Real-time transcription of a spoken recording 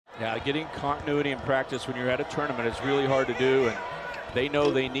Yeah, getting continuity in practice when you're at a tournament is really hard to do, and they know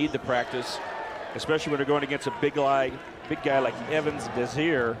they need the practice, especially when they're going against a big guy like Evans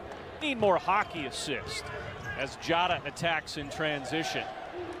Desir. Need more hockey assist as Jada attacks in transition.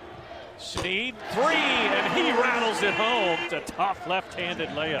 Sneed, three, and he rattles it home. It's a tough left-handed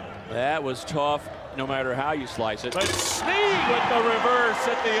layup. That was tough, no matter how you slice it. But Sneed with the reverse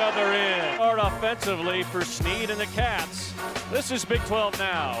at the other end. Hard offensively for Sneed and the Cats. This is Big 12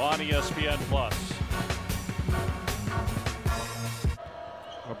 Now on ESPN+.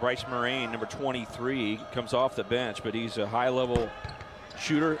 Well, Bryce Moraine, number 23, comes off the bench, but he's a high-level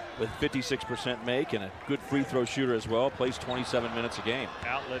shooter with 56% make and a good free throw shooter as well. Plays 27 minutes a game.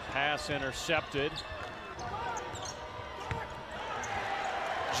 Outlet pass intercepted.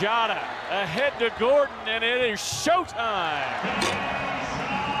 Jada ahead to Gordon, and it is showtime.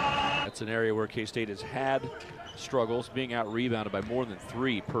 That's an area where K-State has had struggles, being out-rebounded by more than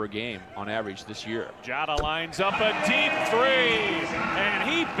 3 per game on average this year. Jada lines up a deep three, and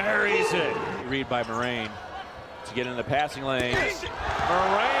he buries it. Read by Moraine to get in the passing lane.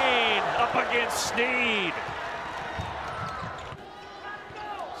 Moraine up against Sneed.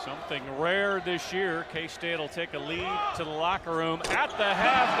 Something rare this year. K-State will take a lead to the locker room at the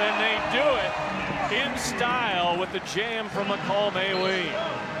half, and they do it in style with the jam from McCall Mayween.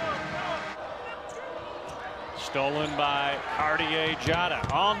 Stolen by Cartier.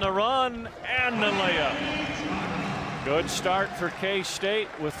 Jada on the run and the layup. Good start for K-State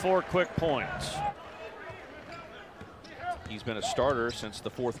with 4 quick points. He's been a starter since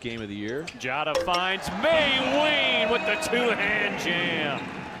the 4th game of the year. Jada finds Mayween with the 2-hand jam.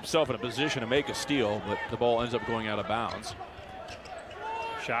 Himself in a position to make a steal, but the ball ends up going out of bounds.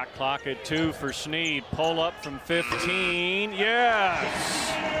 Shot clock at 2 for Sneed. Pull up from 15.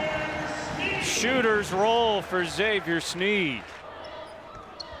 Yes! Shooter's roll for Xavier Sneed.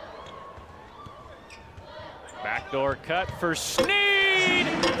 Backdoor cut for Sneed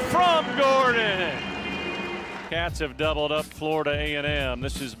from Gordon. Cats have doubled up Florida A&M.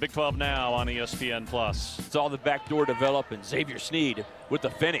 This is Big 12 Now on ESPN+. It's all the backdoor development. Xavier Sneed with the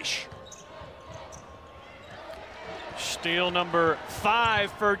finish. Steal number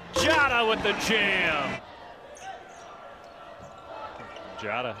 5 for Jada with the jam.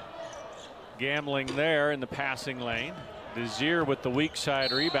 Jada gambling there in the passing lane. Desir with the weak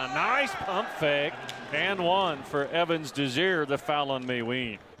side rebound. Nice pump fake. And 1 for Evans Desir, the foul on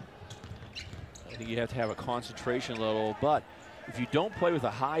Mayween. I think you have to have a concentration level, but if you don't play with a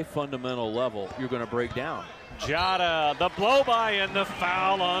high fundamental level, you're going to break down. Jada, the blow-by and the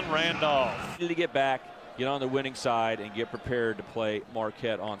foul on Randolph. You need to get back, get on the winning side, and get prepared to play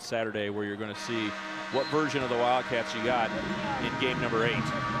Marquette on Saturday, where you're going to see what version of the Wildcats you got in game number 8.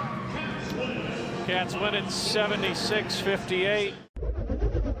 Cats win it 76-58.